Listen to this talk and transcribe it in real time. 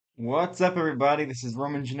What's up, everybody? This is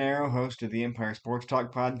Roman Gennaro, host of the Empire Sports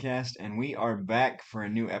Talk podcast, and we are back for a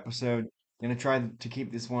new episode. Gonna try to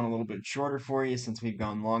keep this one a little bit shorter for you since we've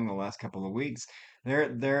gone long the last couple of weeks.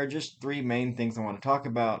 There are just three main things I want to talk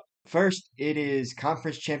about. First, it is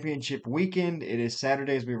conference championship weekend. It is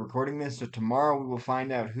Saturday as we're recording this, so tomorrow we will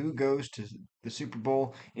find out who goes to the Super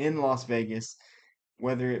Bowl in Las Vegas,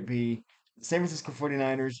 whether it be San Francisco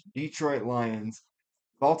 49ers, Detroit Lions,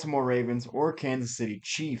 Baltimore Ravens, or Kansas City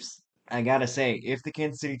Chiefs. I gotta say, if the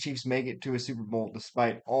Kansas City Chiefs make it to a Super Bowl,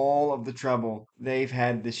 despite all of the trouble they've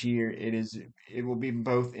had this year, it will be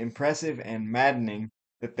both impressive and maddening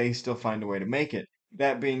that they still find a way to make it.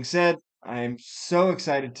 That being said, I'm so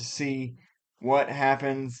excited to see what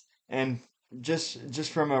happens, and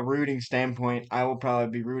just from a rooting standpoint, I will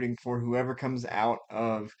probably be rooting for whoever comes out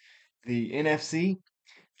of the NFC,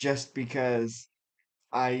 just because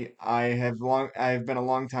I've been a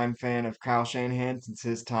longtime fan of Kyle Shanahan since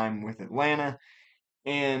his time with Atlanta,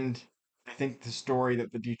 and I think the story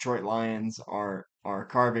that the Detroit Lions are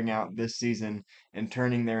carving out this season and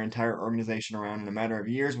turning their entire organization around in a matter of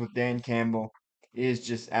years with Dan Campbell is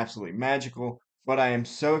just absolutely magical. But I am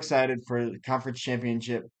so excited for the conference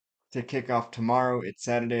championship to kick off tomorrow. It's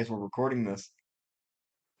Saturday as we're recording this,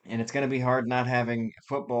 and it's going to be hard not having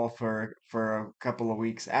football for a couple of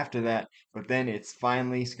weeks after that. But then it's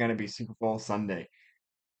finally going to be Super Bowl Sunday.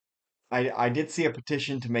 I did see a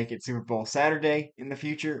petition to make it Super Bowl Saturday in the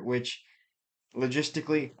future, which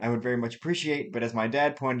logistically I would very much appreciate. But as my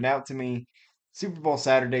dad pointed out to me, Super Bowl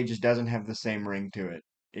Saturday just doesn't have the same ring to it.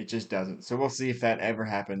 It just doesn't. So we'll see if that ever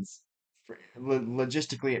happens.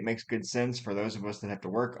 Logistically, it makes good sense for those of us that have to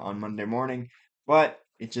work on Monday morning, but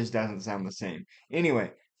it just doesn't sound the same.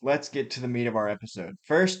 Anyway, let's get to the meat of our episode.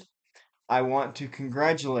 First, I want to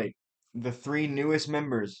congratulate the three newest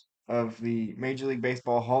members of the Major League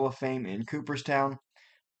Baseball Hall of Fame in Cooperstown: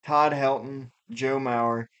 Todd Helton, Joe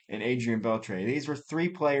Mauer, and Adrian Beltre. These were three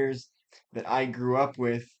players that I grew up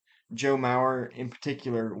with. Joe Mauer, in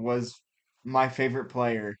particular, was my favorite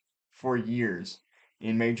player for years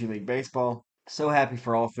in Major League Baseball. So happy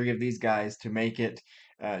for all three of these guys to make it.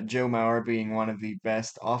 Joe Mauer being one of the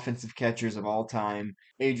best offensive catchers of all time,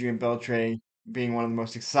 Adrian Beltre being one of the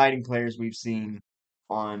most exciting players we've seen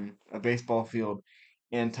on a baseball field,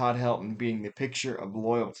 and Todd Helton being the picture of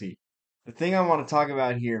loyalty. The thing I want to talk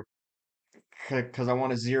about here, because I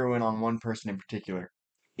want to zero in on one person in particular,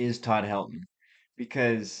 is Todd Helton.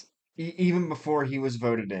 Because even before he was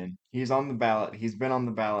voted in, he's on the ballot. He's been on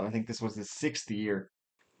the ballot. I think this was his sixth year.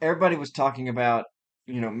 Everybody was talking about,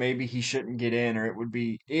 maybe he shouldn't get in, or it would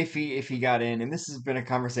be iffy if he got in. And this has been a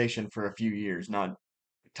conversation for a few years. Not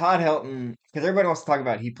Todd Helton, because everybody wants to talk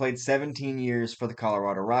about he played 17 years for the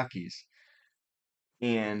Colorado Rockies.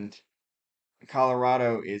 And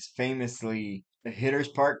Colorado is famously a hitter's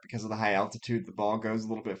park because of the high altitude. The ball goes a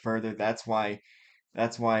little bit further. That's why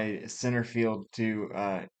center field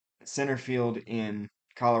in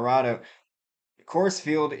Colorado. Coors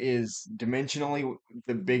Field is dimensionally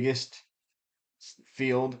the biggest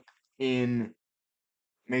field in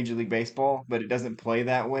Major League Baseball, but it doesn't play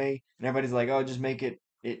that way. And everybody's like, "Oh, just make it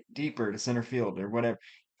deeper to center field or whatever."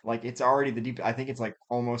 Like it's already the deep. I think it's like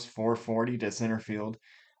almost 440 to center field.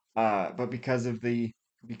 But because of the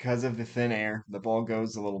thin air, the ball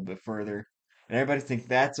goes a little bit further, and everybody thinks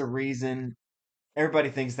that's a reason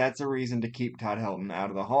to keep Todd Helton out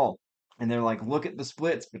of the Hall. And they're like, look at the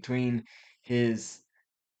splits between his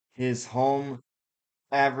his home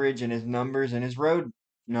average and his numbers and his road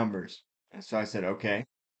numbers. And so I said, okay.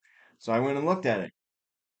 So I went and looked at it.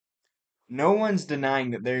 No one's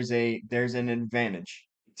denying that there's an advantage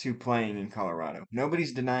to playing in Colorado.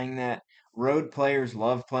 Nobody's denying that. Road players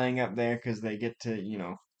love playing up there because they get to,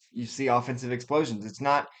 you see offensive explosions. It's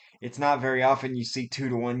not very often you see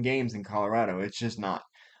 2-1 games in Colorado. It's just not.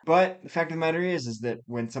 But the fact of the matter is that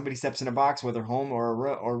when somebody steps in a box, whether home or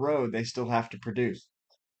road, they still have to produce.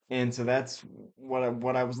 And so that's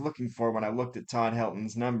what I was looking for when I looked at Todd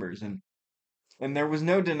Helton's numbers. And there was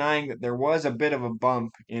no denying that there was a bit of a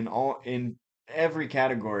bump in every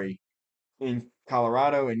category in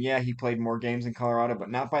Colorado. And yeah, he played more games in Colorado, but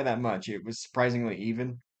not by that much. It was surprisingly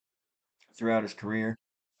even throughout his career.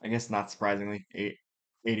 I guess not surprisingly,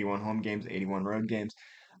 81 home games, 81 road games.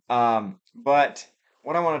 But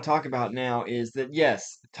what I want to talk about now is that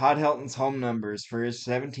yes, Todd Helton's home numbers for his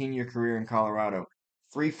 17-year career in Colorado: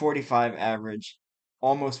 345 average,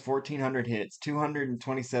 almost 1,400 hits,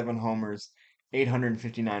 227 homers,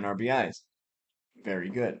 859 RBIs. Very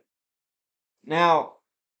good. Now,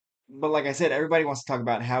 but like I said, everybody wants to talk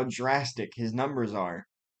about how drastic his numbers are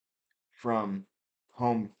from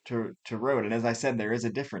home to road. And as I said, there is a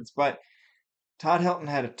difference. But Todd Helton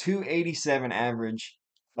had a 287 average,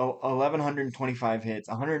 1,125 hits,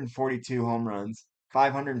 142 home runs,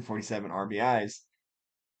 547 RBIs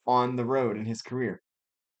on the road in his career.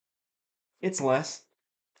 It's less,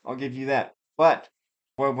 I'll give you that. But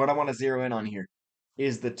what I want to zero in on here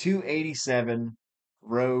is the 287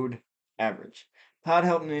 road average. Todd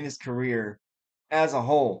Helton in his career as a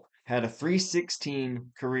whole had a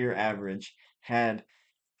 316 career average, had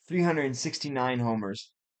 369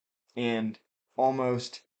 homers, and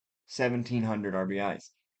almost 1,700 RBIs.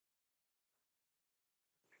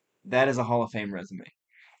 That is a Hall of Fame resume.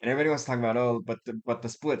 And everybody wants to talk about, oh, but the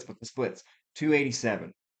splits, but the splits.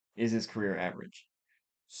 287 is his career average.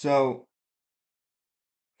 So,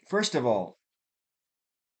 first of all,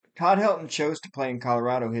 Todd Helton chose to play in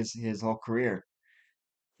Colorado his whole career.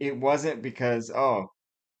 It wasn't because, oh,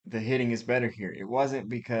 the hitting is better here. It wasn't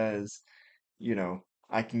because,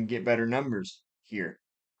 I can get better numbers here.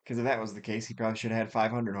 Because if that was the case, he probably should have had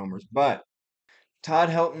 500 homers. But Todd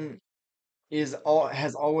Helton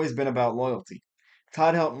has always been about loyalty.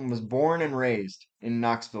 Todd Helton was born and raised in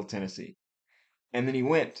Knoxville, Tennessee. And then he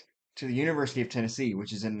went to the University of Tennessee,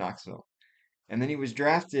 which is in Knoxville. And then he was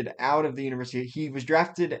drafted out of the university. He was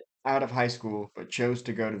drafted out of high school, but chose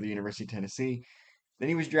to go to the University of Tennessee. Then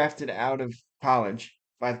he was drafted out of college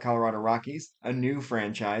by the Colorado Rockies, a new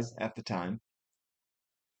franchise at the time,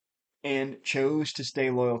 and chose to stay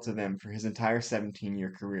loyal to them for his entire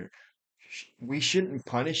 17-year career. We shouldn't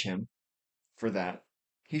punish him for that.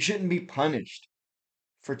 He shouldn't be punished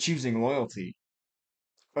for choosing loyalty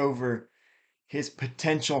over his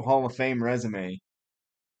potential Hall of Fame resume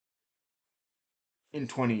in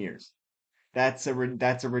 20 years. That's a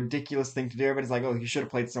ridiculous thing to do. Everybody's like, oh, he should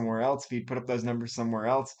have played somewhere else. If he'd put up those numbers somewhere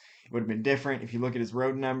else, it would have been different. If you look at his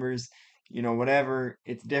road numbers, whatever,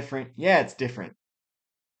 it's different. Yeah, it's different.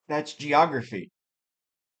 That's geography.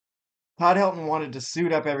 Todd Helton wanted to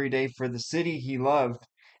suit up every day for the city he loved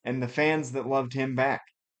and the fans that loved him back.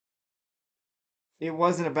 It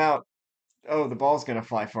wasn't about, oh, the ball's going to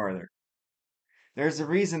fly farther. There's a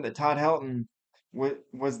reason that Todd Helton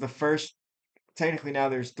was the first. Technically, now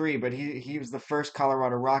there's three, but he was the first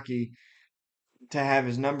Colorado Rocky to have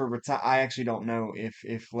his number retired. I actually don't know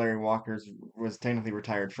if Larry Walker's was technically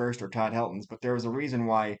retired first or Todd Helton's, but there was a reason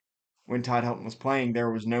why when Todd Helton was playing,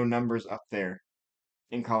 there was no numbers up there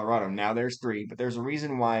in Colorado. Now there's three, but there's a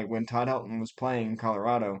reason why when Todd Helton was playing in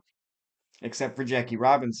Colorado, except for Jackie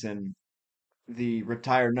Robinson, the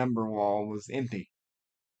retired number wall was empty.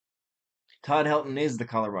 Todd Helton is the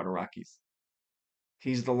Colorado Rockies.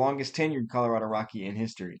 He's the longest tenured Colorado Rocky in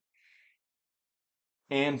history.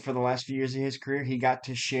 And for the last few years of his career, he got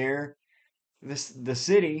to share the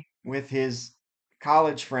city with his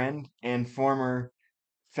college friend and former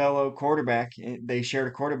fellow quarterback. They shared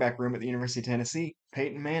a quarterback room at the University of Tennessee,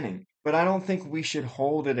 Peyton Manning. But I don't think we should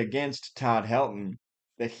hold it against Todd Helton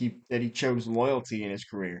that he chose loyalty in his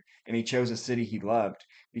career and he chose a city he loved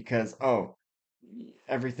because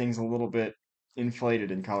everything's a little bit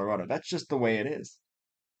inflated in Colorado. That's just the way it is.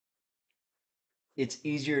 It's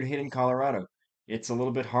easier to hit in Colorado. It's a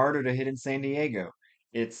little bit harder to hit in San Diego.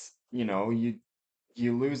 It's, you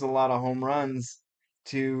lose a lot of home runs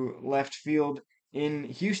to left field in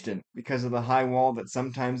Houston because of the high wall that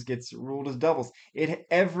sometimes gets ruled as doubles.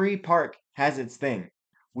 Every park has its thing.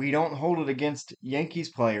 We don't hold it against Yankees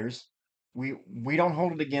players. We don't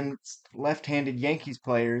hold it against left-handed Yankees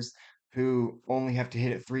players who only have to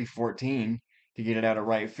hit at 314 to get it out of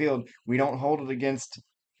right field. We don't hold it against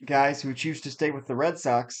guys who choose to stay with the Red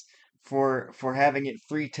Sox for having it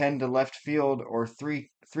 310 to left field or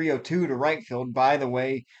 302 to right field. By the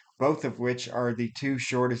way, both of which are the two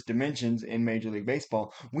shortest dimensions in Major League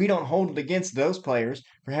Baseball. We don't hold it against those players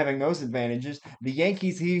for having those advantages. The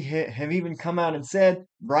Yankees have even come out and said,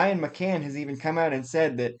 Brian McCann has even come out and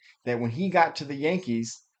said that when he got to the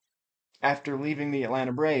Yankees after leaving the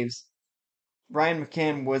Atlanta Braves, Brian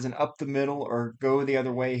McCann was an up the middle or go the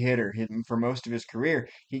other way hitter for most of his career.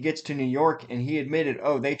 He gets to New York and he admitted,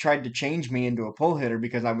 oh, they tried to change me into a pull hitter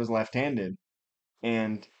because I was left-handed.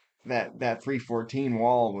 And that 314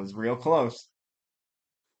 wall was real close.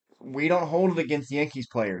 We don't hold it against Yankees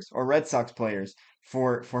players or Red Sox players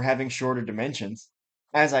for having shorter dimensions.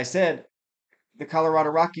 As I said, the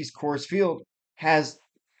Colorado Rockies Coors Field has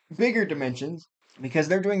bigger dimensions because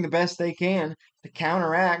they're doing the best they can to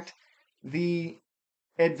counteract the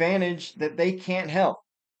advantage that they can't help.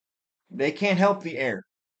 They can't help the air.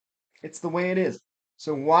 It's the way it is.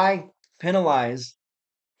 So why penalize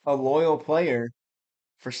a loyal player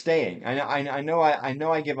for staying? I know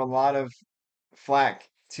I give a lot of flack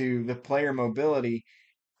to the player mobility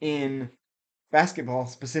in basketball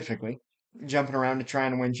specifically, jumping around to try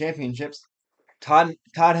and win championships. Todd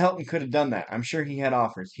Helton could have done that. I'm sure he had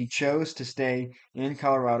offers. He chose to stay in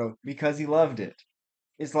Colorado because he loved it.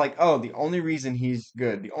 It's like, oh, the only reason he's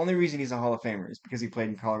good, the only reason he's a Hall of Famer is because he played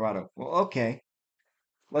in Colorado. Well, okay,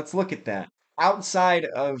 let's look at that. Outside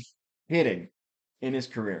of hitting in his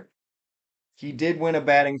career, he did win a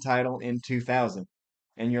batting title in 2000.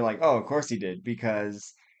 And you're like, oh, of course he did,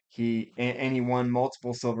 because and he won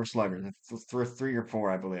multiple Silver Sluggers. Three or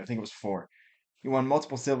four, I believe. I think it was four. He won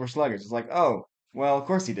multiple Silver Sluggers. It's like, oh, well, of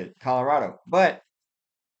course he did. Colorado. But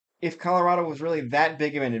if Colorado was really that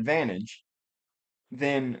big of an advantage,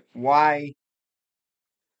 then why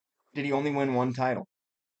did he only win one title?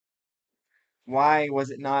 Why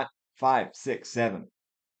was it not five, six, seven?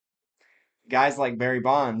 Guys like Barry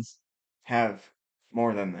Bonds have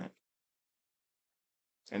more than that.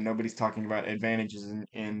 And nobody's talking about advantages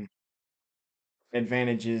in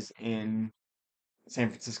San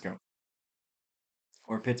Francisco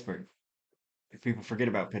or Pittsburgh. If people forget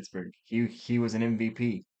about Pittsburgh, he was an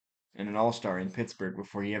MVP and an All-Star in Pittsburgh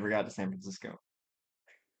before he ever got to San Francisco.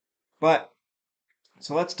 But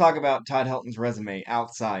so let's talk about Todd Helton's resume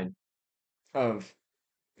outside of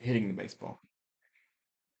hitting the baseball.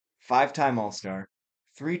 Five-time All-Star,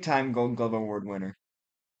 three-time Gold Glove Award winner.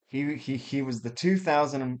 He was the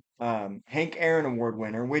 2000 Hank Aaron Award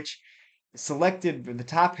winner, which selected the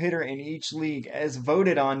top hitter in each league as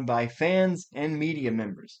voted on by fans and media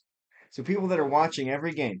members. So people that are watching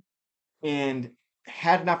every game and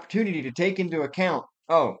had an opportunity to take into account,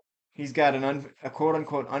 oh, he's got a quote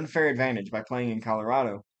unquote unfair advantage by playing in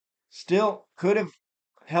Colorado. Still could have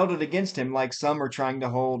held it against him, like some are trying to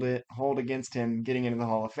hold against him getting into the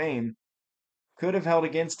Hall of Fame. Could have held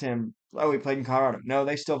against him. Oh, he played in Colorado. No,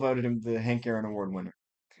 they still voted him the Hank Aaron Award winner.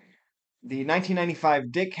 The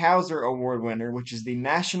 1995 Dick Howser Award winner, which is the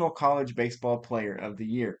National College Baseball Player of the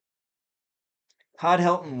Year. Todd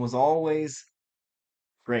Helton was always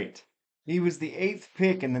great. He was the eighth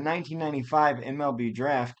pick in the 1995 MLB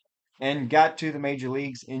draft and got to the major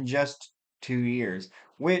leagues in just 2 years,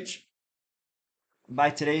 which by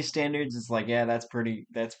today's standards is like, yeah, that's pretty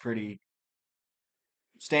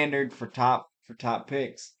standard for top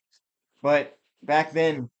picks. But back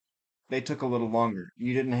then they took a little longer.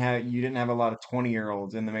 You didn't have a lot of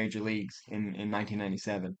 20-year-olds in the major leagues in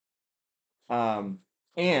 1997.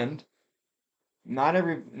 And not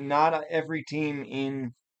every team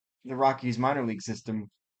in the Rockies minor league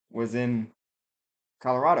system was in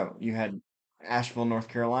Colorado. You had Asheville, North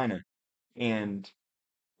Carolina, and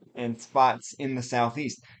spots in the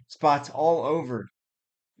Southeast, spots all over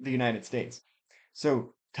the United States.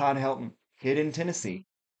 So Todd Helton hit in Tennessee,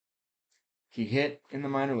 he hit in the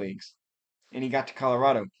minor leagues, and he got to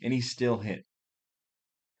Colorado, and he still hit.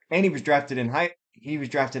 And he was drafted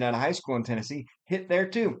out of high school in Tennessee, hit there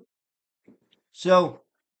too. So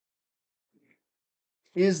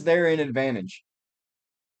is there an advantage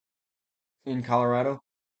in Colorado?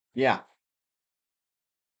 Yeah,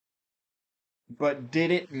 but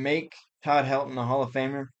did it make Todd Helton a Hall of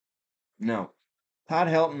Famer? No. Todd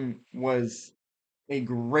Helton was a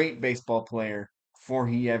great baseball player before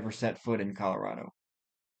he ever set foot in Colorado.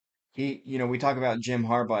 We talk about Jim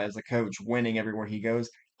Harbaugh as a coach winning everywhere he goes.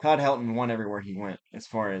 Todd Helton won everywhere he went as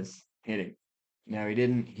far as hitting. Now he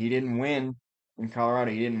didn't win in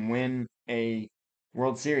Colorado. He didn't win a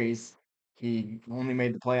World Series. He only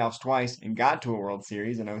made the playoffs twice and got to a World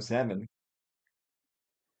Series in '07.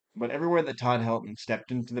 But everywhere that Todd Helton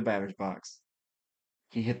stepped into the batter's box,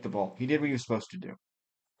 he hit the ball. He did what he was supposed to do.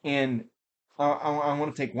 And I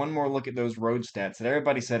want to take one more look at those road stats that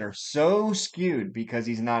everybody said are so skewed because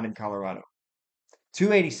he's not in Colorado.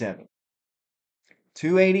 287.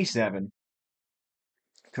 287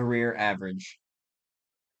 career average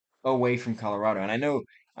away from Colorado. And I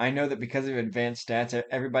know that because of advanced stats,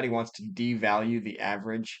 everybody wants to devalue the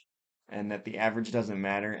average and that the average doesn't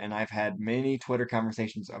matter. And I've had many Twitter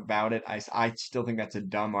conversations about it. I still think that's a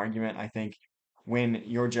dumb argument. I think when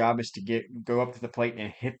your job is to go up to the plate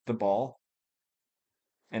and hit the ball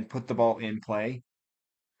and put the ball in play,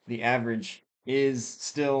 the average is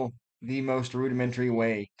still the most rudimentary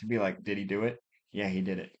way to be like, did he do it? Yeah, he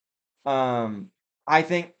did it. Um, I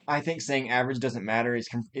think saying average doesn't matter is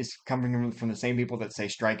coming from the same people that say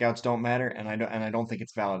strikeouts don't matter, and I don't think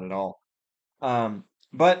it's valid at all.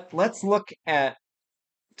 But let's look at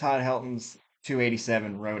Todd Helton's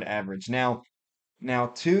 287 road average. Now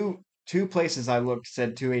two places I looked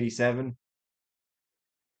said 287,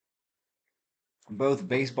 both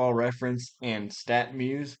Baseball Reference and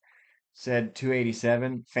StatMuse said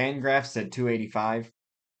 287. Fangraphs said 285.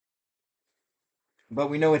 But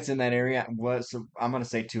we know it's in that area. So I'm going to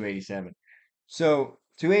say 287. So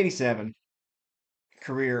 287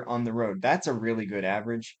 career on the road. That's a really good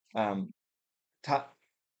average.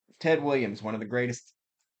 Ted Williams, one of the greatest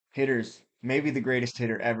hitters, maybe the greatest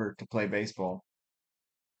hitter ever to play baseball,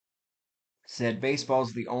 said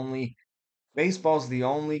baseball's the only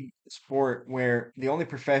sport where the only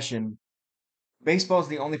profession baseball's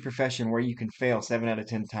the only profession where you can fail 7 out of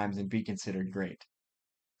 10 times and be considered great.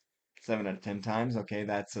 7 out of 10 times, okay,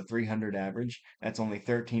 that's a 300 average. That's only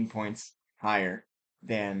 13 points higher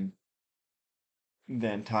than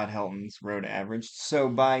Todd Helton's road average. So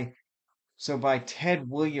by Ted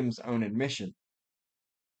Williams' own admission,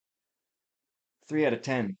 3 out of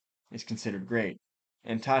 10 is considered great,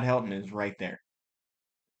 and Todd Helton is right there.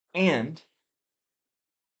 And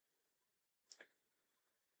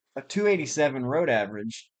a 287 road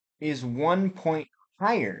average is 1 point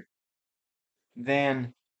higher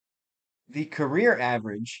than the career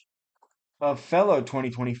average of fellow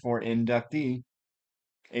 2024 inductee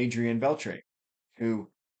Adrian Beltre, who,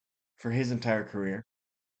 for his entire career,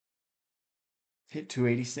 hit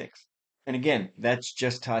 286. And again, that's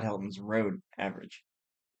just Todd Helton's road average.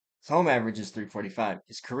 His home average is 345.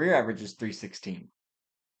 His career average is 316.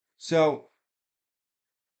 So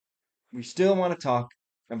we still want to talk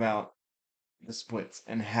about the splits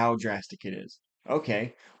and how drastic it is.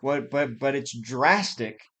 Okay, but it's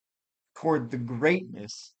drastic toward the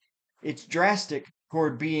greatness. It's drastic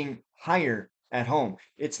toward being higher at home.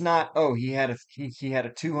 It's not, oh, he had a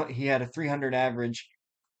 300 average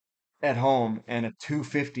at home and a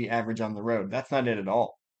 250 average on the road. That's not it at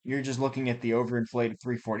all. You're just looking at the overinflated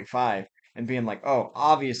 345 and being like, oh,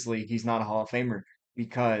 obviously he's not a Hall of Famer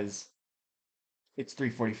because it's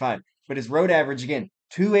 345. But his road average, again,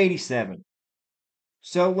 287.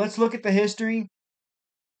 So let's look at the history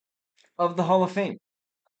of the Hall of Fame.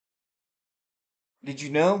 Did you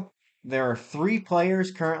know there are 3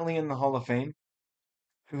 players currently in the Hall of Fame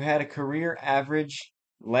who had a career average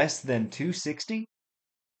less than 260?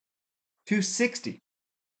 260.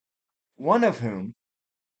 One of whom,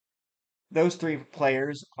 those 3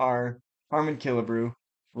 players are Harmon Killebrew,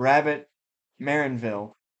 Rabbit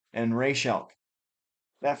Marinville, and Ray Schalk.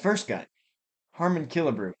 That first guy, Harmon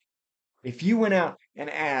Killebrew, if you went out and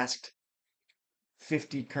asked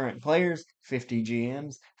 50 current players, 50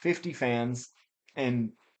 GMs, 50 fans,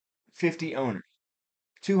 and 50 owners,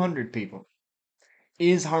 200 people,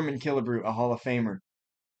 is Harmon Killebrew a Hall of Famer?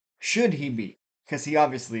 Should he be? Because he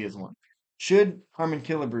obviously is one. Should Harmon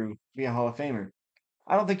Killebrew be a Hall of Famer?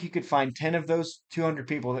 I don't think you could find 10 of those 200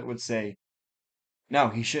 people that would say, no,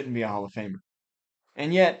 he shouldn't be a Hall of Famer.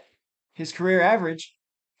 And yet, his career average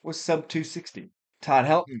was sub 260. Todd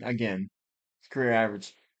Helton, again, his career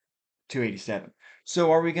average 287.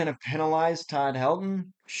 So are we going to penalize Todd Helton?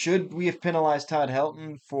 Should we have penalized Todd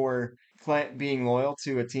Helton for being loyal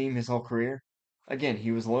to a team his whole career? Again,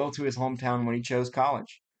 he was loyal to his hometown when he chose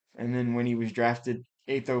college. And then when he was drafted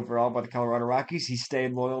 8th overall by the Colorado Rockies, he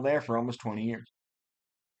stayed loyal there for almost 20 years.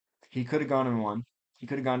 He could have gone and won. He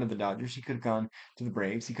could have gone to the Dodgers. He could have gone to the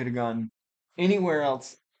Braves. He could have gone anywhere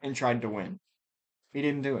else and tried to win. He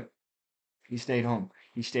didn't do it. He stayed home.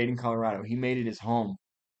 He stayed in Colorado. He made it his home.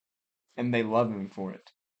 And they love him for it.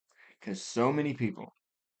 Because so many people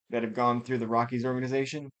that have gone through the Rockies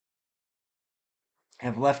organization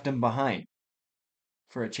have left him behind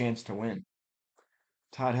for a chance to win.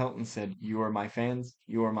 Todd Helton said, you are my fans.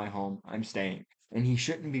 You are my home. I'm staying. And he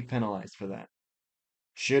shouldn't be penalized for that.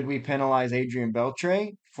 Should we penalize Adrian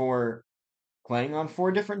Beltre for playing on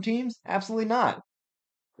 4 different teams? Absolutely not.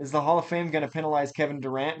 Is the Hall of Fame going to penalize Kevin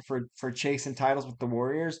Durant for chasing titles with the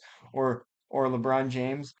Warriors or LeBron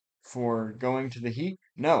James for going to the Heat?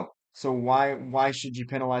 No. So why should you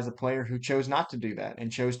penalize a player who chose not to do that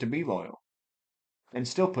and chose to be loyal and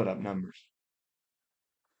still put up numbers?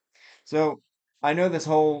 So I know this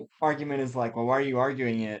whole argument is like, well, why are you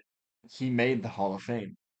arguing it? He made the Hall of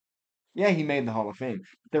Fame. Yeah, he made the Hall of Fame.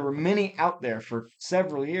 There were many out there for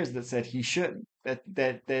several years that said he shouldn't. That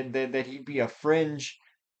he'd be a fringe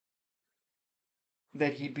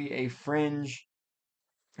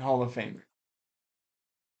Hall of Famer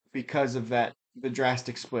because of the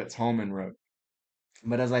drastic splits, home and road.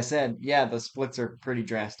 But as I said, yeah, the splits are pretty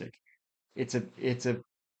drastic. It's a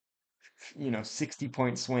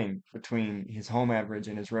 60-point swing between his home average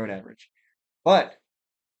and his road average. But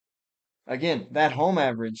again, that home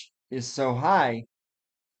average is so high,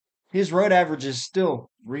 his road average is still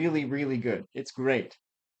really, really good. It's great,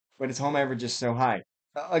 but his home average is so high.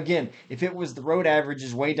 Again, if it was the road average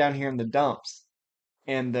is way down here in the dumps,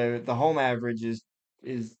 and the home average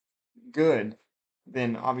is good,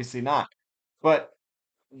 then obviously not. But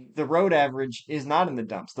the road average is not in the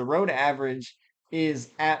dumps. The road average is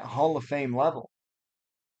at Hall of Fame level.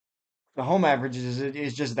 The home average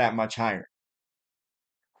is just that much higher.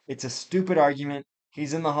 It's a stupid argument.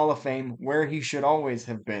 He's in the Hall of Fame where he should always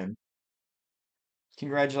have been.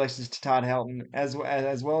 Congratulations to Todd Helton, as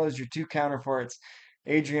well as your two counterparts,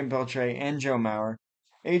 Adrian Beltre and Joe Mauer.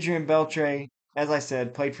 Adrian Beltre, as I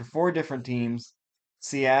said, played for four different teams: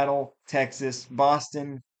 Seattle, Texas,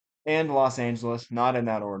 Boston, and Los Angeles, not in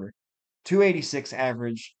that order. 286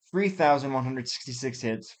 average, 3,166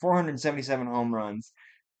 hits, 477 home runs,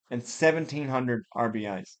 and 1,700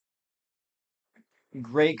 RBIs.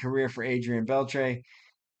 Great career for Adrian Beltre.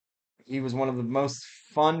 He was one of the most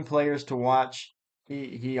fun players to watch.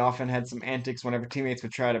 He often had some antics whenever teammates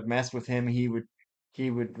would try to mess with him. He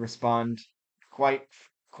would respond quite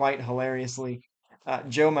quite hilariously.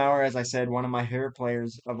 Joe Mauer, as I said, one of my favorite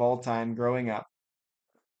players of all time growing up.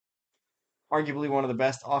 Arguably one of the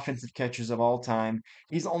best offensive catchers of all time.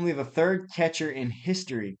 He's only the third catcher in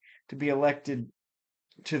history to be elected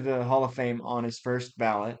to the Hall of Fame on his first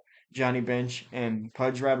ballot. Johnny Bench and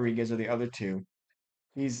Pudge Rodriguez are the other two.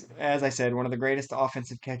 He's, as I said, one of the greatest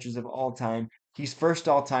offensive catchers of all time. He's first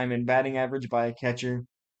all time in batting average by a catcher.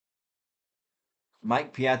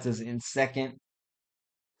 Mike Piazza's in second,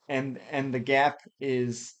 and the gap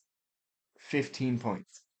is 15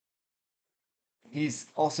 points. He's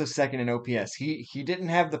also second in OPS. He didn't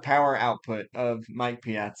have the power output of Mike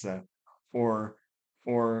Piazza or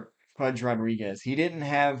or Pudge Rodriguez. He didn't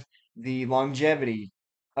have the longevity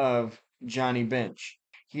of Johnny Bench.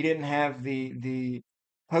 He didn't have the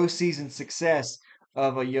postseason success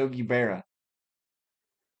of a Yogi Berra.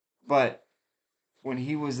 But when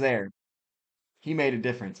he was there, he made a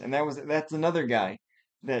difference. And that's another guy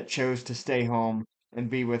that chose to stay home and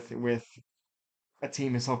be with a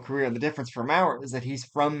team his whole career. The difference for Mauer is that he's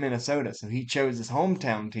from Minnesota, so he chose his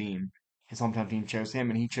hometown team. His hometown team chose him,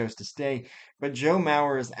 and he chose to stay. But Joe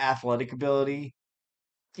Mauer's athletic ability,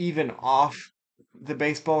 even off the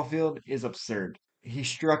baseball field, is absurd. He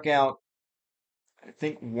struck out, I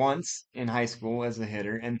think, once in high school as a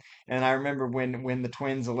hitter, and I remember when the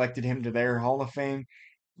Twins elected him to their Hall of Fame,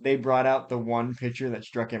 they brought out the one pitcher that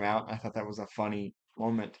struck him out. I thought that was a funny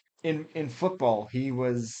moment. In football, he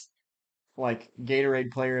was like Gatorade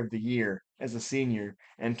Player of the Year as a senior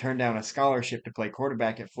and turned down a scholarship to play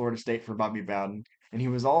quarterback at Florida State for Bobby Bowden. And he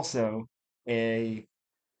was also a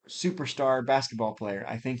superstar basketball player.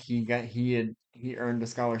 I think he earned a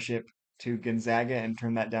scholarship to Gonzaga and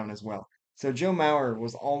turned that down as well. So Joe Mauer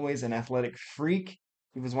was always an athletic freak.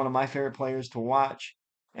 He was one of my favorite players to watch,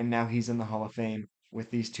 and now he's in the Hall of Fame with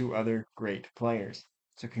these two other great players.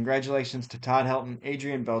 So congratulations to Todd Helton,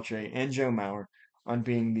 Adrian Beltre, and Joe Mauer on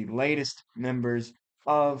being the latest members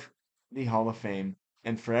of the Hall of Fame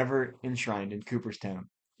and forever enshrined in Cooperstown.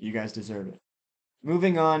 You guys deserve it.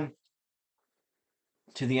 Moving on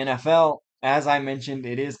to the NFL. As I mentioned,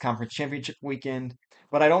 it is conference championship weekend,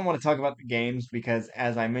 but I don't want to talk about the games because,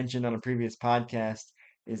 as I mentioned on a previous podcast,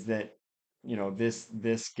 is that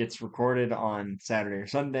this gets recorded on Saturday or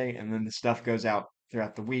Sunday, and then the stuff goes out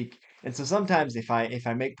throughout the week. And so sometimes if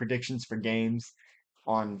I make predictions for games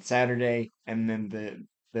on Saturday and then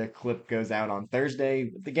the clip goes out on Thursday,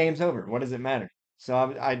 the game's over. What does it matter? So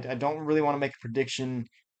I don't really want to make a prediction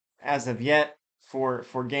as of yet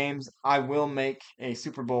for games. I will make a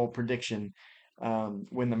Super Bowl prediction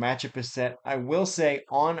when the matchup is set. I will say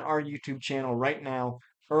on our YouTube channel right now,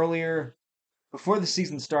 earlier before the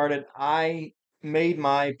season started, I made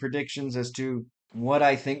my predictions as to what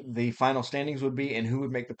I think the final standings would be and who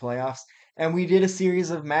would make the playoffs. And we did a series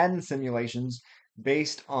of Madden simulations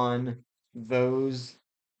based on those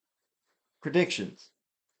predictions.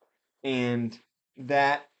 And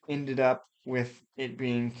that ended up with it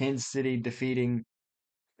being Kansas City defeating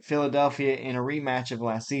Philadelphia in a rematch of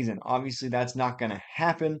last season. Obviously, that's not going to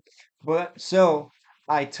happen. But so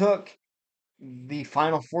I took the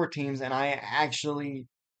final four teams and I actually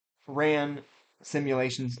ran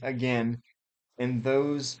simulations again, and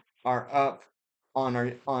those are up on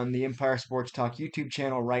the Empire Sports Talk YouTube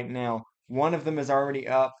channel right now. One of them is already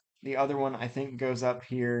up. The other one I think goes up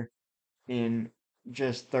here in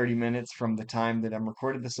just 30 minutes from the time that I'm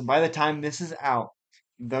recording this. So by the time this is out,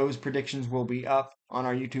 those predictions will be up on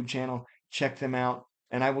our YouTube channel. Check them out.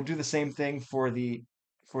 And I will do the same thing for the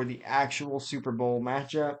actual Super Bowl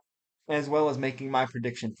matchup, as well as making my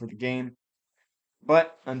prediction for the game.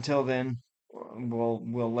 But until then,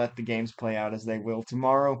 we'll let the games play out as they will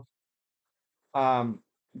tomorrow.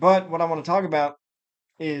 But what I want to talk about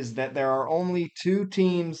is that there are only two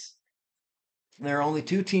teams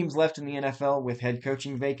left in the NFL with head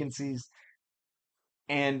coaching vacancies,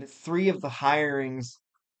 and three of the hirings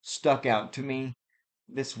stuck out to me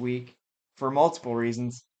this week for multiple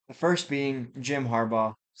reasons. The first being Jim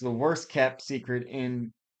Harbaugh. It's the worst kept secret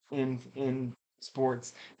in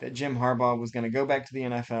sports that Jim Harbaugh was going to go back to the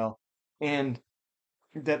NFL, and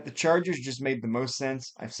that the Chargers just made the most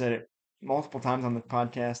sense. I've said it multiple times on the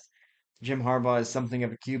podcast. Jim Harbaugh is something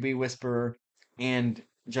of a QB whisperer, and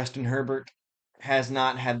Justin Herbert has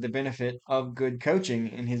not had the benefit of good coaching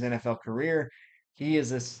in his NFL career. He is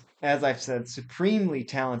this, as I've said, supremely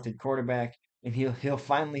talented quarterback, and he'll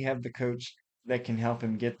finally have the coach that can help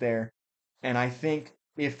him get there. And I think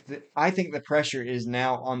the pressure is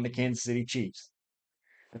now on the Kansas City Chiefs.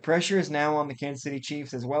 The pressure is now on the Kansas City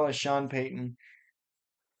Chiefs as well as Sean Payton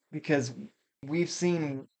because we've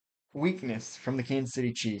seen weakness from the Kansas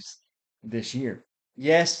City Chiefs this year.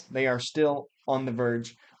 Yes, they are still on the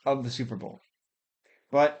verge of the Super Bowl,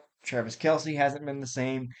 but Travis Kelce hasn't been the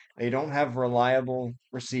same. They don't have reliable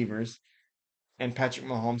receivers, and Patrick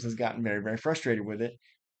Mahomes has gotten very, very frustrated with it.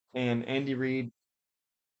 And Andy Reid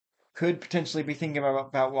could potentially be thinking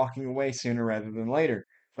about walking away sooner rather than later.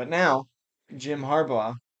 But now, Jim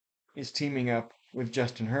Harbaugh is teaming up with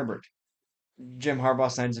Justin Herbert. Jim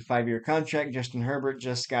Harbaugh signs a 5-year contract. Justin Herbert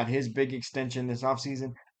just got his big extension this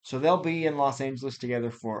offseason. So they'll be in Los Angeles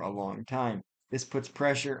together for a long time. This puts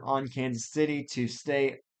pressure on Kansas City to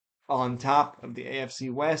stay on top of the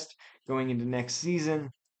AFC West going into next season.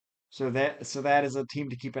 So that is a team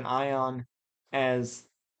to keep an eye on as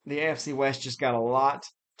the AFC West just got a lot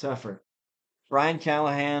tougher. Brian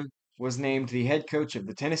Callahan was named the head coach of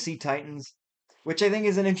the Tennessee Titans, which I think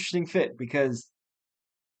is an interesting fit because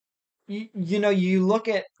you look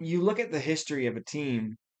at the history of a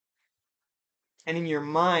team, and in your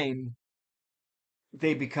mind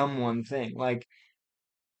they become one thing. Like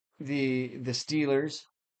the Steelers,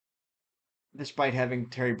 despite having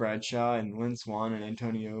Terry Bradshaw and Lynn Swan and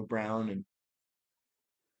Antonio Brown and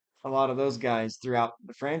a lot of those guys throughout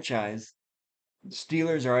the franchise, the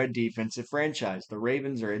Steelers are a defensive franchise. The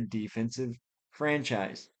Ravens are a defensive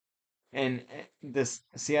franchise. And this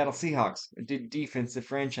Seattle Seahawks, a defensive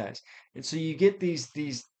franchise. And so you get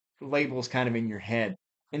these labels kind of in your head.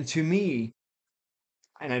 And to me,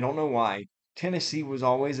 and I don't know why, Tennessee was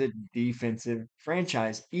always a defensive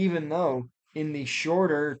franchise, even though in the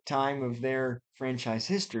shorter time of their franchise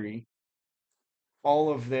history,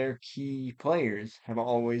 all of their key players have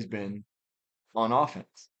always been on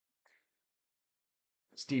offense.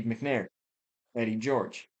 Steve McNair, Eddie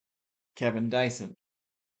George, Kevin Dyson,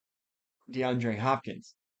 DeAndre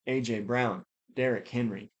Hopkins, AJ Brown, Derrick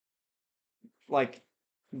Henry. Like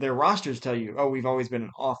their rosters tell you, oh, we've always been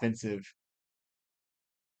an offensive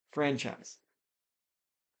franchise.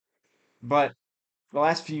 But the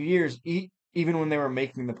last few years, even when they were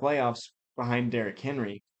making the playoffs behind Derrick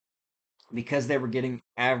Henry, because they were getting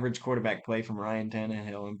average quarterback play from Ryan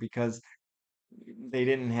Tannehill, and because they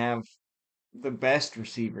didn't have the best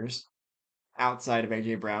receivers outside of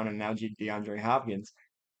AJ Brown and now DeAndre Hopkins,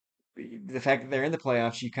 the fact that they're in the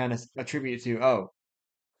playoffs, you kind of attribute to, oh,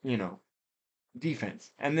 you know,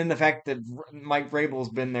 defense. And then the fact that Mike Vrabel's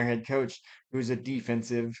been their head coach, who's a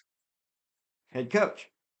defensive head coach.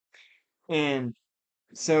 And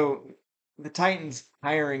so the Titans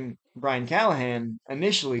hiring Brian Callahan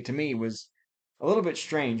initially to me was a little bit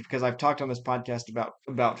strange because I've talked on this podcast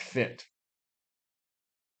about fit.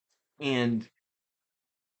 And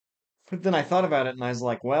but then I thought about it and I was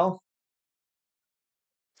like, well,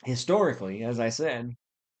 historically, as I said,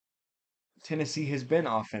 Tennessee has been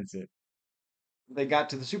offensive. They got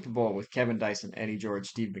to the Super Bowl with Kevin Dyson, Eddie George,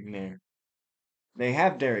 Steve McNair. They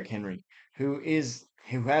have Derrick Henry, who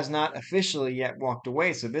has not officially yet walked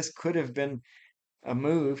away, so this could have been a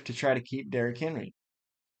move to try to keep Derrick Henry.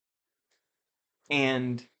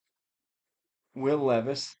 And Will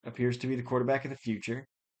Levis appears to be the quarterback of the future.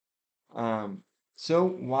 Um, so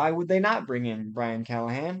why would they not bring in Brian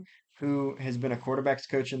Callahan, who has been a quarterbacks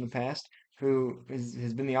coach in the past, who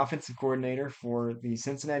has been the offensive coordinator for the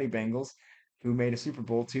Cincinnati Bengals, who made a Super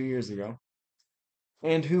Bowl 2 years ago,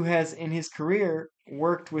 and who has in his career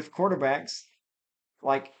worked with quarterbacks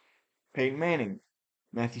like Peyton Manning,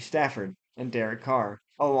 Matthew Stafford, and Derek Carr,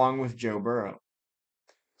 along with Joe Burrow.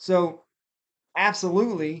 So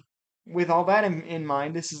absolutely, with all that in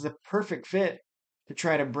mind, this is a perfect fit to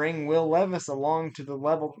try to bring Will Levis along to the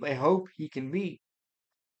level they hope he can be.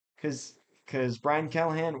 Because Brian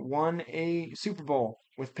Callahan won a Super Bowl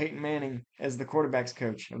with Peyton Manning as the quarterbacks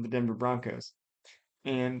coach of the Denver Broncos.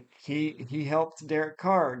 And he helped Derek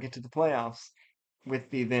Carr get to the playoffs with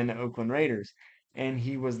the then Oakland Raiders. And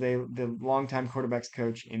he was the longtime quarterbacks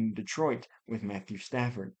coach in Detroit with Matthew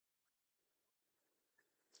Stafford.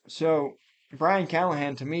 So Brian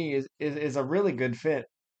Callahan to me is a really good fit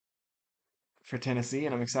for Tennessee,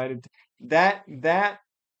 and I'm excited that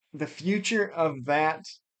the future of that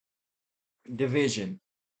division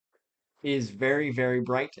is very, very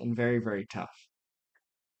bright and very, very tough.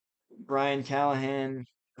 Brian Callahan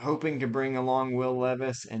hoping to bring along Will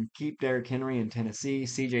Levis and keep Derrick Henry in Tennessee,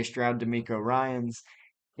 CJ Stroud, D'Amico Ryans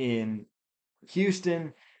in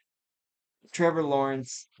Houston, Trevor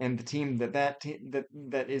Lawrence and the team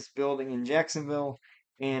that is building in Jacksonville,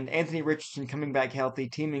 and Anthony Richardson coming back healthy,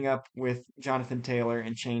 teaming up with Jonathan Taylor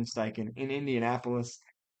and Shane Steichen in Indianapolis.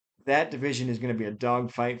 That division is going to be a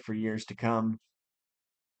dogfight for years to come,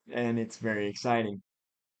 and it's very exciting.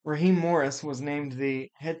 Raheem Morris was named the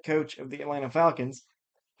head coach of the Atlanta Falcons.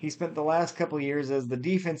 He spent the last couple years as the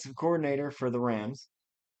defensive coordinator for the Rams,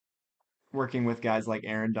 working with guys like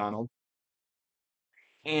Aaron Donald.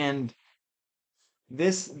 And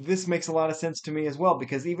this makes a lot of sense to me as well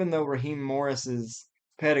because even though Raheem Morris's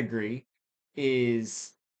pedigree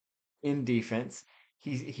is in defense,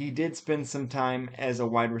 he did spend some time as a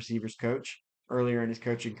wide receivers coach earlier in his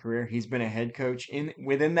coaching career. He's been a head coach in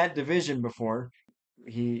within that division before.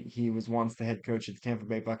 He was once the head coach of the Tampa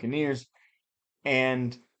Bay Buccaneers,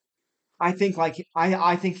 and I think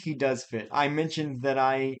he does fit. I mentioned that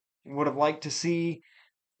I would have liked to see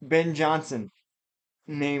Ben Johnson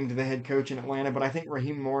named the head coach in Atlanta, but I think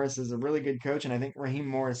Raheem Morris is a really good coach, and I think Raheem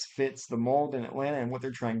Morris fits the mold in Atlanta and what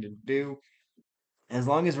they're trying to do. As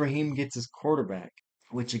long as Raheem gets his quarterback,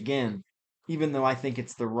 which again, even though I think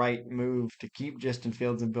it's the right move to keep Justin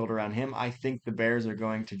Fields and build around him, I think the Bears are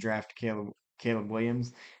going to draft Caleb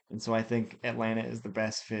Williams, and so I think Atlanta is the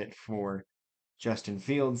best fit for Justin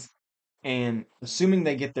Fields. And assuming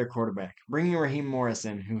they get their quarterback, bringing Raheem Morris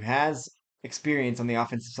in, who has experience on the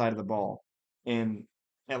offensive side of the ball, and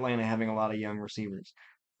Atlanta having a lot of young receivers,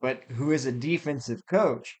 but who is a defensive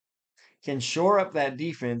coach, can shore up that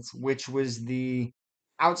defense, which was the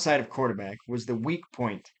outside of quarterback, was the weak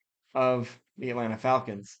point of the Atlanta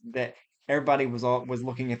Falcons. That everybody was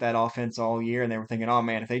looking at that offense all year, and they were thinking, "Oh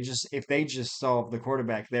man, if they just solve the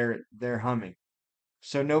quarterback, they're humming."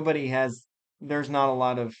 So there's not a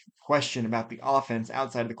lot of question about the offense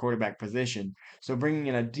outside of the quarterback position. So bringing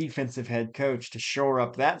in a defensive head coach to shore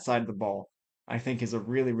up that side of the ball, I think is a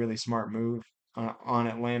really, really smart move on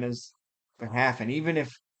Atlanta's behalf. And even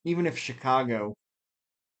if Chicago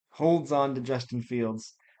holds on to Justin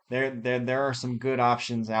Fields, there are some good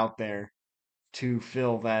options out there to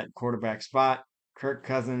fill that quarterback spot. Kirk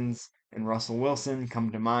Cousins and Russell Wilson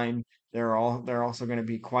come to mind. There are also going to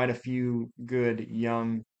be quite a few good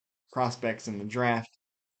young prospects in the draft.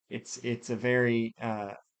 It's a very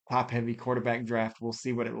top heavy quarterback draft. We'll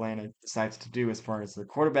see what Atlanta decides to do as far as the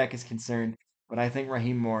quarterback is concerned. But I think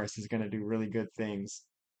Raheem Morris is going to do really good things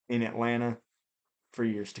in Atlanta for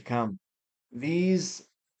years to come. These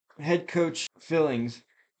head coach fillings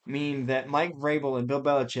mean that Mike Vrabel and Bill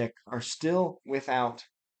Belichick are still without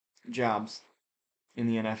jobs in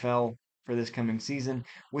the NFL for this coming season,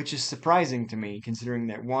 which is surprising to me considering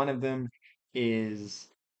that one of them is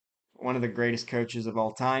one of the greatest coaches of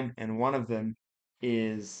all time, and one of them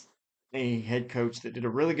is a head coach that did a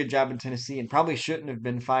really good job in Tennessee and probably shouldn't have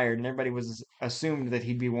been fired, and everybody was assumed that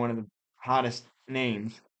he'd be one of the hottest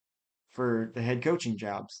names for the head coaching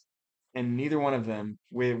jobs. And neither one of them,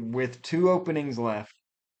 with two openings left,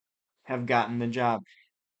 have gotten the job.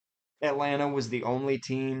 Atlanta was the only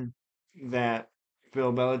team that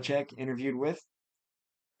Bill Belichick interviewed with,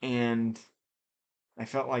 and I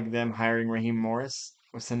felt like them hiring Raheem Morris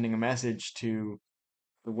was sending a message to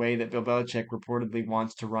the way that Bill Belichick reportedly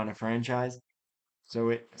wants to run a franchise. So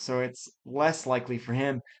it's less likely for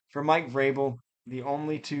him. For Mike Vrabel, the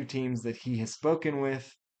only two teams that he has spoken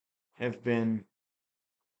with have been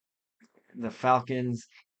the Falcons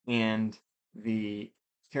and the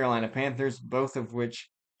Carolina Panthers, both of which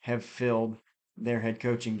have filled their head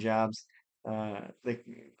coaching jobs. The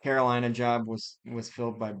Carolina job was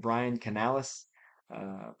filled by Brian Canales.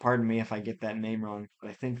 Pardon me if I get that name wrong,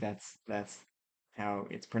 but I think that's how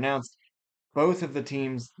it's pronounced. Both of the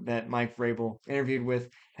teams that Mike Vrabel interviewed with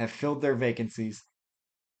have filled their vacancies,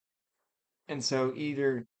 and so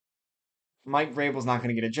either Mike Vrabel's not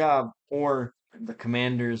going to get a job, or the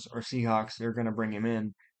Commanders or Seahawks are going to bring him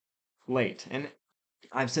in late. And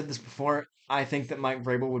I've said this before. I think that Mike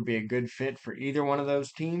Vrabel would be a good fit for either one of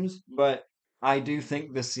those teams, but I do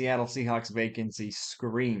think the Seattle Seahawks vacancy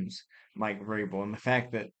screams Mike Vrabel, and the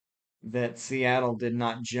fact that Seattle did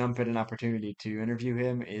not jump at an opportunity to interview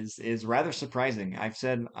him is rather surprising. I've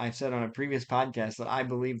said on a previous podcast that I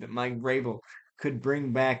believe that Mike Vrabel could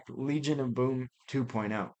bring back Legion of Boom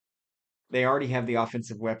 2.0. They already have the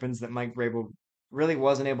offensive weapons that Mike Vrabel really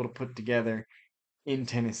wasn't able to put together in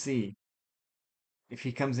Tennessee. If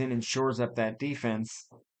he comes in and shores up that defense,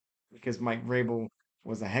 because Mike Vrabel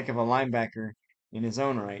was a heck of a linebacker in his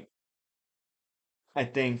own right, I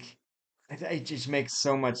think it just makes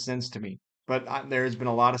so much sense to me. But there's been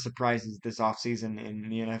a lot of surprises this offseason in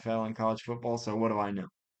the NFL and college football, so what do I know?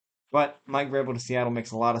 But Mike Vrabel to Seattle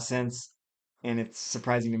makes a lot of sense, and it's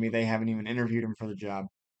surprising to me they haven't even interviewed him for the job.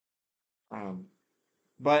 Um,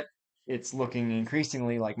 but it's looking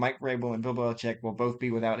increasingly like Mike Vrabel and Bill Belichick will both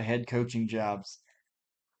be without head coaching jobs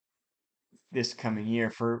this coming year.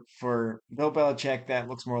 For Bill Belichick, that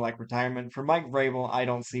looks more like retirement. For Mike Vrabel, I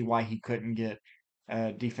don't see why he couldn't get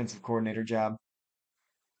a defensive coordinator job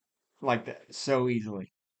like that so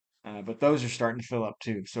easily. But those are starting to fill up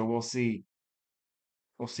too. So we'll see.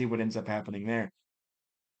 We'll see what ends up happening there.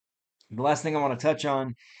 The last thing I want to touch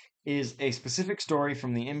on is a specific story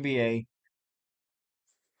from the NBA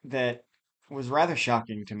that was rather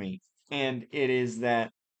shocking to me. And it is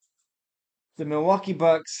that the Milwaukee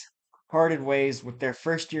Bucks parted ways with their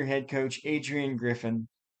first year head coach, Adrian Griffin,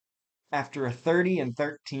 after a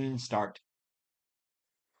 30-13 start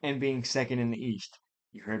and being second in the East.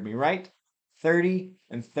 You heard me right.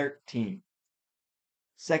 30-13.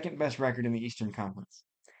 Second best record in the Eastern Conference.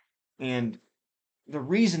 And the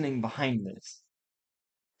reasoning behind this,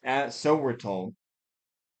 so we're told,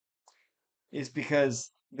 is because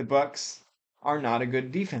the Bucks are not a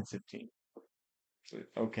good defensive team.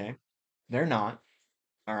 Okay, they're not.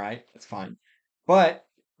 All right, that's fine. But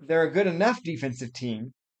they're a good enough defensive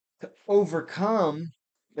team to overcome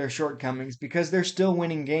their shortcomings because they're still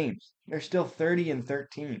winning games. They're still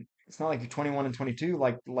 30-13. It's not like you're 21-22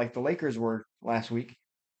 like the Lakers were last week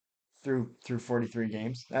through 43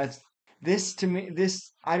 games. That's this to me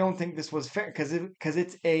this I don't think this was fair because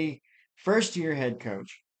it's a first year head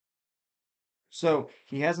coach. So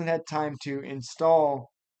he hasn't had time to install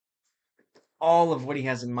all of what he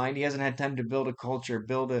has in mind. He hasn't had time to build a culture,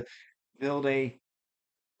 build a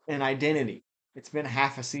an identity. It's been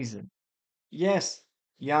half a season. Yes,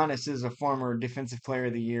 Giannis is a former defensive player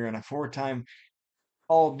of the year and a four-time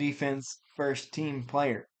all defense first team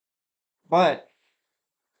player. But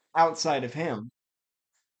outside of him,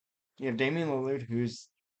 you have Damian Lillard, who's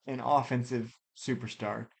an offensive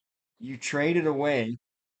superstar. You traded away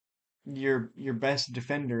your best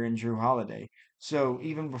defender in Drew Holiday. So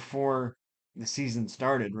even before the season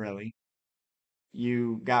started, really,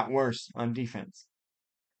 you got worse on defense.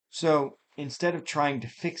 So instead of trying to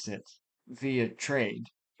fix it via trade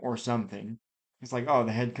or something, it's like, oh,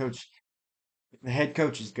 the head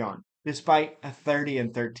coach is gone, despite a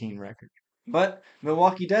 30-13 record. But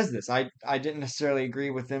Milwaukee does this. I didn't necessarily agree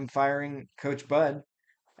with them firing Coach Bud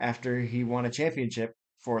after he won a championship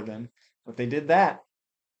for them, but they did that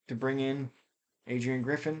to bring in Adrian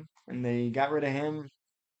Griffin, and they got rid of him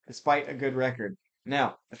despite a good record.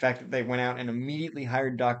 Now, the fact that they went out and immediately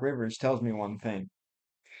hired Doc Rivers tells me one thing,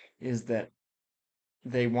 is that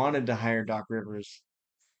they wanted to hire Doc Rivers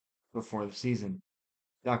before the season.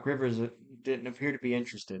 Doc Rivers didn't appear to be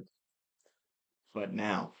interested, but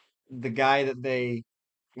now the guy that they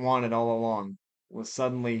wanted all along was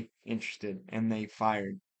suddenly interested, and they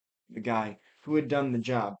fired the guy who had done the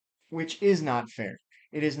job, which is not fair.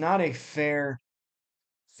 It is not a fair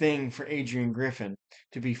thing for Adrian Griffin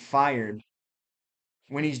to be fired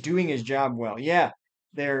when he's doing his job well. Yeah,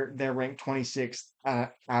 they're ranked 26th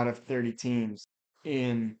out of 30 teams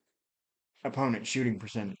in opponent shooting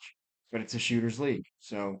percentage, but it's a shooter's league,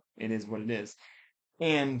 so it is what it is.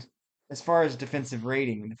 And as far as defensive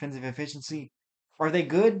rating and defensive efficiency, are they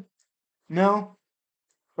good? No,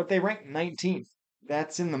 but they rank 19th.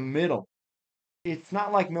 That's in the middle. It's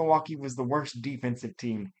not like Milwaukee was the worst defensive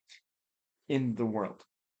team in the world.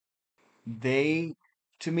 They,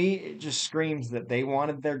 to me, it just screams that they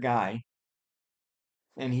wanted their guy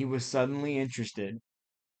and he was suddenly interested,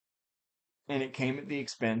 and it came at the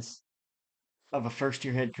expense of a first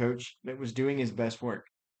year head coach that was doing his best work.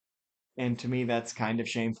 And to me, that's kind of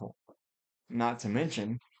shameful. Not to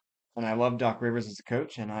mention, and I love Doc Rivers as a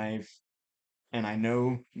coach, and I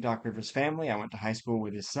know Doc Rivers' family. I went to high school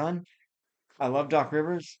with his son. I love Doc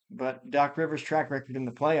Rivers, but Doc Rivers' track record in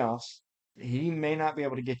the playoffs, he may not be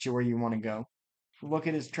able to get you where you want to go. Look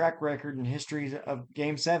at his track record and histories of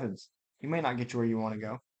game sevens. He may not get you where you want to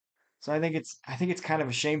go. So I think it's kind of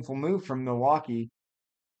a shameful move from Milwaukee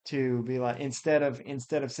to be like instead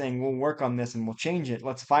of saying we'll work on this and we'll change it,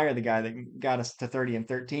 let's fire the guy that got us to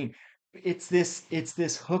 30-13. It's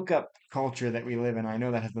this hookup culture that we live in. I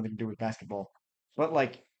know that has nothing to do with basketball, but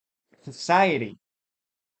like society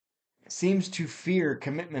seems to fear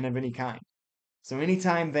commitment of any kind. So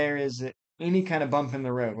anytime there is any kind of bump in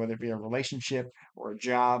the road, whether it be a relationship or a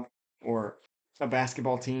job or a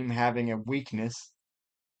basketball team having a weakness,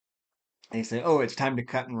 they say, "Oh, it's time to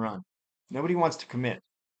cut and run." Nobody wants to commit.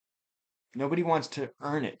 Nobody wants to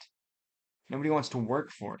earn it. Nobody wants to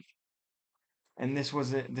work for it. And this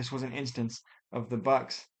was an instance of the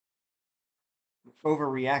Bucks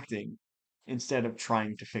overreacting instead of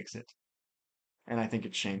trying to fix it. And I think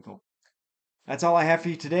it's shameful. That's all I have for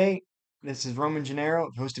you today. This is Roman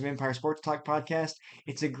Gennaro, host of Empire Sports Talk podcast.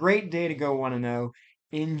 It's a great day to go 1-0.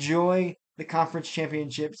 Enjoy the conference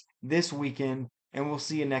championships this weekend, and we'll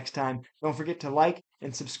see you next time. Don't forget to like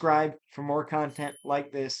and subscribe for more content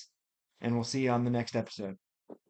like this, and we'll see you on the next episode.